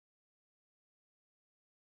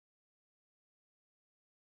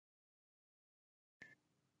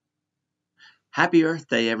Happy Earth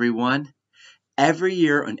Day, everyone. Every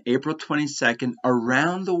year on April 22nd,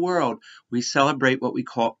 around the world, we celebrate what we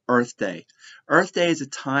call Earth Day. Earth Day is a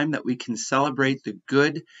time that we can celebrate the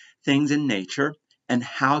good things in nature and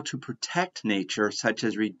how to protect nature, such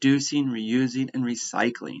as reducing, reusing, and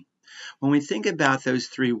recycling. When we think about those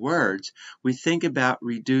three words, we think about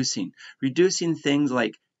reducing. Reducing things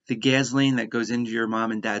like the gasoline that goes into your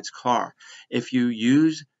mom and dad's car. If you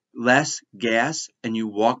use less gas and you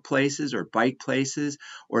walk places or bike places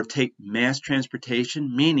or take mass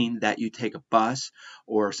transportation, meaning that you take a bus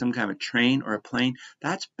or some kind of train or a plane,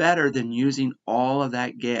 that's better than using all of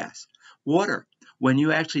that gas. Water. When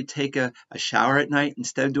you actually take a shower at night,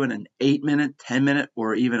 instead of doing an 8-minute, 10-minute,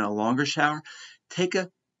 or even a longer shower, take a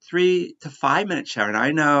 3 to 5 minute shower. And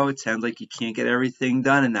I know it sounds like you can't get everything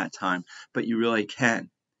done in that time, but you really can.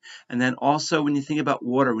 And then also when you think about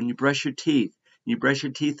water, when you brush your teeth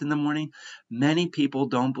in the morning, many people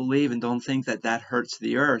don't believe and don't think that that hurts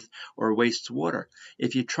the earth or wastes water.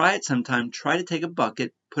 If you try it sometime, try to take a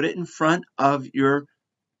bucket, put it in front of your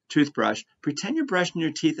toothbrush, pretend you're brushing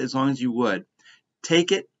your teeth as long as you would.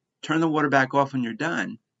 Take it, turn the water back off when you're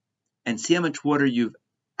done, and see how much water you've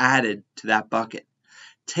added to that bucket.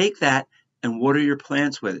 Take that and water your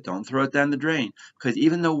plants with it. Don't throw it down the drain, because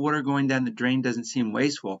even though water going down the drain doesn't seem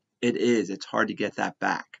wasteful, it is. It's hard to get that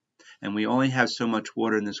back. And we only have so much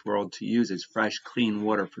water in this world to use as fresh, clean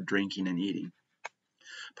water for drinking and eating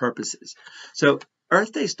purposes. So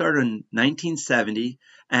Earth Day started in 1970,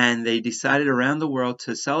 and they decided around the world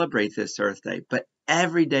to celebrate this Earth Day. But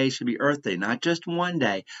every day should be Earth Day, not just one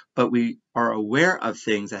day, but we are aware of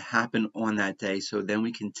things that happen on that day, so then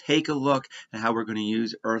we can take a look at how we're going to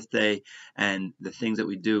use Earth Day and the things that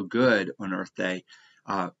we do good on Earth Day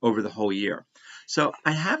over the whole year. So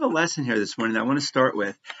I have a lesson here this morning that I want to start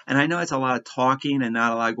with, and I know it's a lot of talking and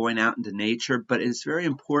not a lot of going out into nature, but it's very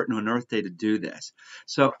important on Earth Day to do this.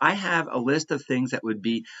 So I have a list of things that would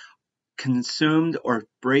be consumed or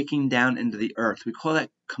breaking down into the earth. We call that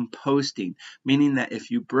composting, meaning that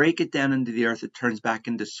if you break it down into the earth, it turns back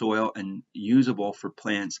into soil and usable for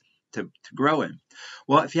plants to grow in.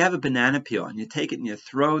 Well, if you have a banana peel and you take it and you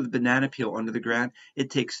throw the banana peel onto the ground, it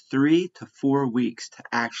takes 3 to 4 weeks to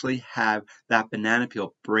actually have that banana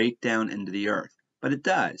peel break down into the earth. But it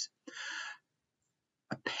does.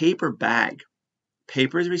 A paper bag.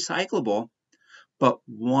 Paper is recyclable, but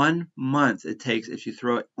 1 month it takes if you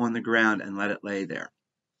throw it on the ground and let it lay there.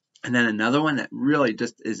 And then another one that really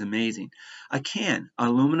just is amazing. A can, an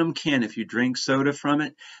aluminum can, if you drink soda from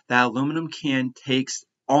it, that aluminum can takes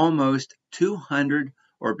almost 200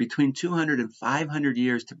 or between 200 and 500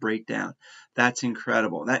 years to break down. That's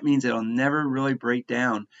incredible. That means it'll never really break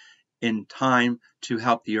down in time to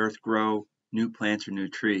help the earth grow new plants or new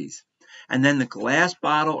trees. And then the glass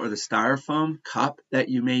bottle or the styrofoam cup that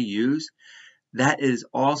you may use, that is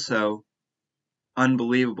also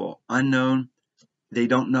unbelievable, unknown. They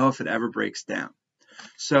don't know if it ever breaks down.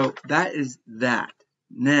 So that is that.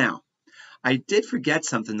 Now, I did forget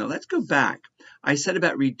something though. Let's go back. I said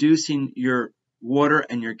about reducing your water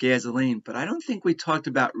and your gasoline, but I don't think we talked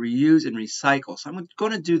about reuse and recycle. So I'm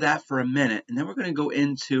going to do that for a minute, and then we're going to go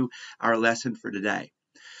into our lesson for today.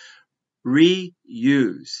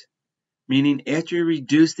 Reuse. Meaning after you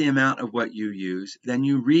reduce the amount of what you use, then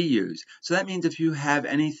you reuse. So that means if you have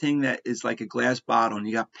anything that is like a glass bottle and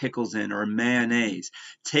you got pickles in or mayonnaise,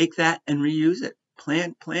 take that and reuse it.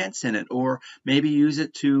 Plant plants in it, or maybe use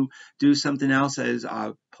it to do something else as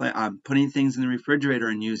putting things in the refrigerator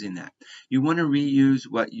and using that. You want to reuse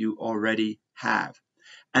what you already have.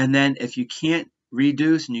 And then if you can't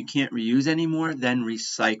reduce and you can't reuse anymore, then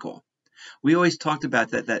recycle. We always talked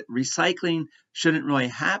about that recycling shouldn't really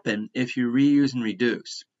happen if you reuse and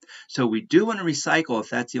reduce. So we do want to recycle if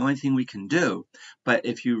that's the only thing we can do. But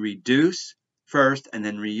if you reduce first and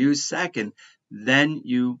then reuse second, then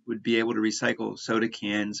you would be able to recycle soda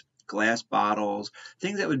cans, glass bottles,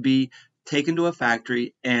 things that would be taken to a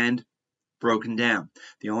factory and broken down.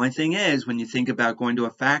 The only thing is, when you think about going to a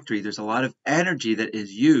factory, there's a lot of energy that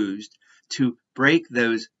is used to break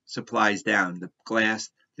those supplies down, the glass,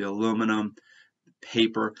 the aluminum, the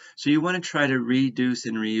paper. So you want to try to reduce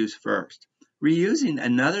and reuse first. Reusing,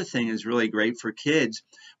 another thing, is really great for kids.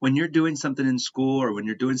 When you're doing something in school or when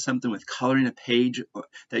you're doing something with coloring a page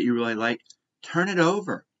that you really like, turn it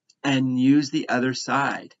over and use the other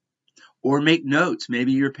side. Or make notes.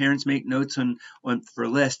 Maybe your parents make notes for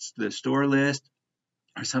lists, the store list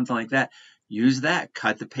or something like that. Use that.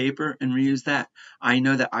 Cut the paper and reuse that. I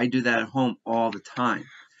know that I do that at home all the time.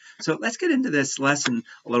 So let's get into this lesson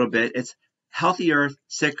a little bit. It's Healthy Earth,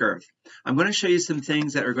 Sick Earth. I'm going to show you some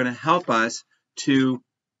things that are going to help us to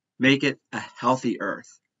make it a healthy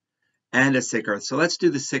earth. and a sick earth. So let's do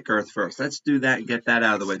the sick earth first. Let's do that and get that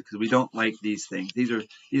out of the way because we don't like these things. These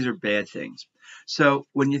are bad things. So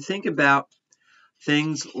when you think about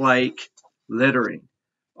things like littering,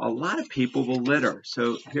 a lot of people will litter.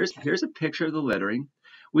 So here's a picture of the littering.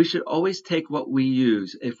 We should always take what we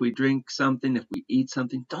use. If we drink something, if we eat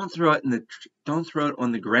something, don't throw it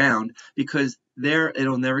on the ground because there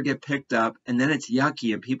it'll never get picked up and then it's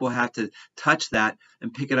yucky and people have to touch that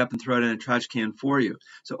and pick it up and throw it in a trash can for you.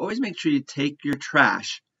 So always make sure you take your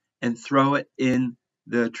trash and throw it in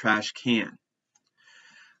the trash can.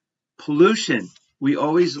 Pollution. We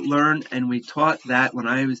always learn, and we taught that when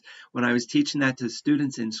I was teaching that to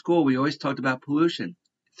students in school, we always talked about pollution.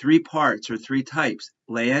 3 parts or 3 types: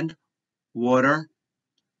 land, water,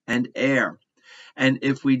 and air. And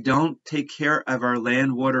if we don't take care of our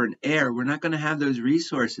land, water, and air, we're not going to have those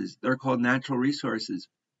resources. They're called natural resources.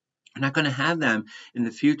 We're not going to have them in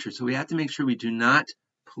the future. So we have to make sure we do not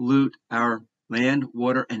pollute our land,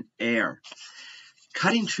 water, and air.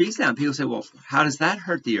 Cutting trees down. People say, well, how does that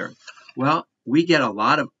hurt the earth? Well, we get a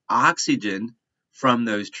lot of oxygen from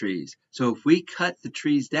those trees. So if we cut the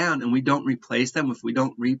trees down and we don't replace them, if we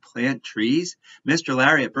don't replant trees, Mr.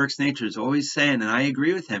 Larry at Berks Nature is always saying, and I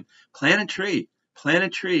agree with him, plant a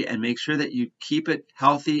tree and make sure that you keep it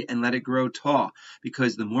healthy and let it grow tall,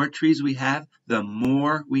 because the more trees we have, the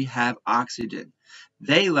more we have oxygen.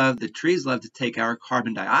 The trees love to take our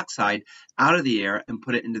carbon dioxide out of the air and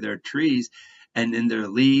put it into their trees and in their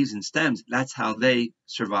leaves and stems. That's how they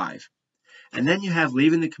survive. And then you have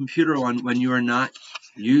leaving the computer on when you are not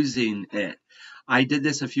using it. I did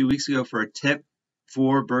this a few weeks ago for a tip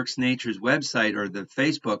for Berks Nature's website or the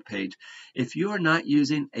Facebook page. If you are not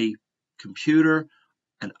using a computer,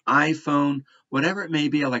 an iPhone, whatever it may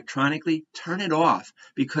be electronically, turn it off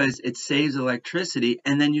because it saves electricity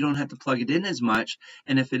and then you don't have to plug it in as much.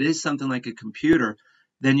 And if it is something like a computer,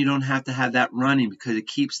 then you don't have to have that running because it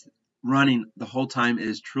keeps running the whole time it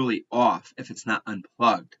is truly off if it's not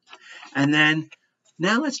unplugged. And then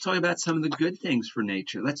now let's talk about some of the good things for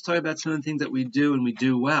nature. Let's talk about some of the things that we do and we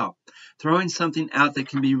do well. Throwing something out that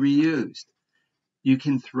can be reused. You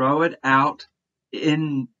can throw it out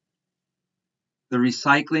in the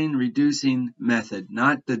recycling, reducing method,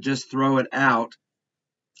 not to just throw it out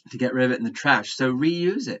to get rid of it in the trash. So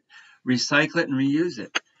reuse it, recycle it and reuse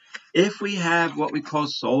it. If we have what we call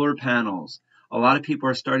solar panels, a lot of people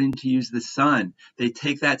are starting to use the sun. They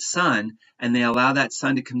take that sun and they allow that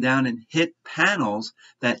sun to come down and hit panels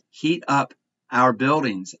that heat up our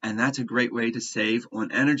buildings. And that's a great way to save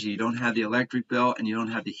on energy. You don't have the electric bill and you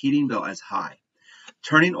don't have the heating bill as high.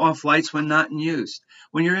 Turning off lights when not in use.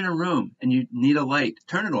 When you're in a room and you need a light,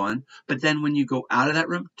 turn it on. But then when you go out of that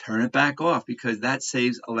room, turn it back off because that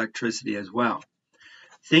saves electricity as well.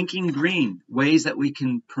 Thinking green, ways that we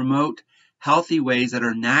can promote healthy ways that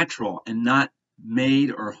are natural and not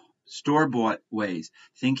made or store-bought ways.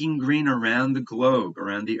 Thinking green around the globe,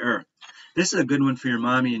 around the earth. This is a good one for your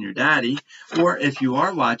mommy and your daddy. Or if you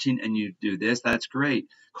are watching and you do this, that's great.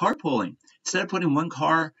 Carpooling. Instead of putting one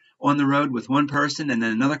car on the road with one person and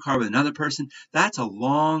then another car with another person, that's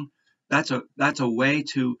a way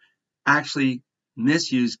to actually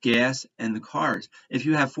misuse gas and the cars. If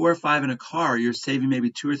you have 4 or 5 in a car, you're saving maybe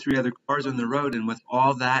 2 or 3 other cars on the road, and with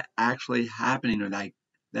all that actually happening, or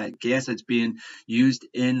that gas that's being used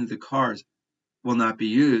in the cars will not be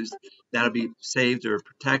used, that'll be saved or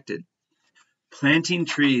protected. Planting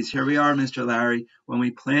trees. Here we are, Mr. Larry. When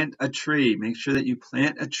we plant a tree, make sure that you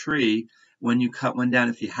plant a tree when you cut one down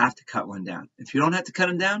if you have to cut one down. If you don't have to cut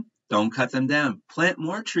them down, don't cut them down. Plant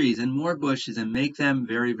more trees and more bushes and make them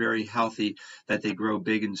very, very healthy, that they grow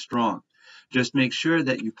big and strong. Just make sure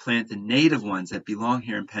that you plant the native ones that belong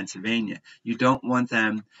here in Pennsylvania. You don't want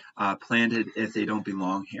them planted if they don't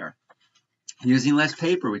belong here. Using less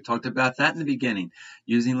paper. We talked about that in the beginning.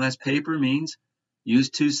 Using less paper means use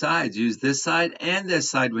 2 sides. Use this side and this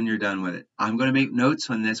side when you're done with it. I'm going to make notes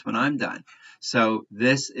on this when I'm done. So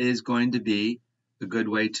this is going to be a good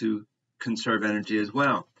way to conserve energy as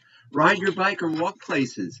well. Ride your bike or walk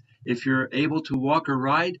places. If you're able to walk or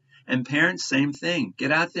ride, and parents, same thing.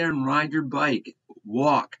 Get out there and ride your bike.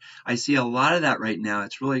 Walk. I see a lot of that right now.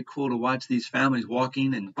 It's really cool to watch these families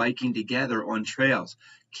walking and biking together on trails.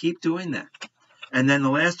 Keep doing that. And then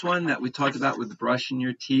the last one that we talked about with brushing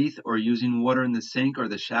your teeth or using water in the sink or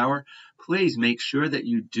the shower, please make sure that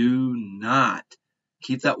you do not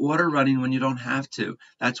keep that water running when you don't have to.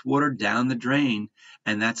 That's water down the drain,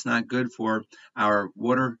 and that's not good for our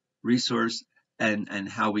water resource and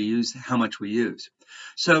how much we use.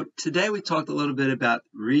 So today we talked a little bit about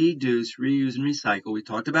reduce, reuse, and recycle. We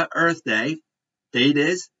talked about Earth Day. Date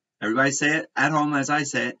is, everybody say it at home as I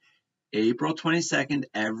say it, April 22nd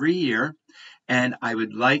every year. And I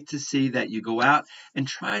would like to see that you go out and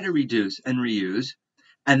try to reduce and reuse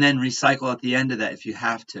and then recycle at the end of that if you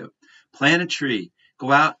have to. Plant a tree.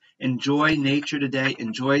 Go out, enjoy nature today,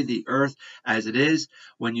 enjoy the earth as it is.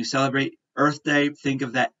 When you celebrate Earth Day, think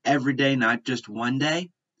of that every day, not just one day,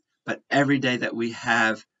 but every day that we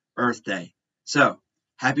have Earth Day. So,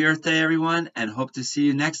 happy Earth Day, everyone, and hope to see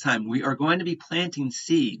you next time. We are going to be planting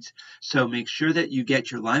seeds, so make sure that you get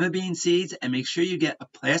your lima bean seeds and make sure you get a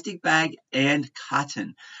plastic bag and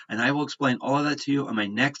cotton. And I will explain all of that to you on my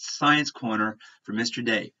next Science Corner for Mr.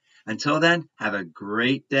 Dave. Until then, have a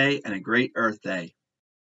great day and a great Earth Day.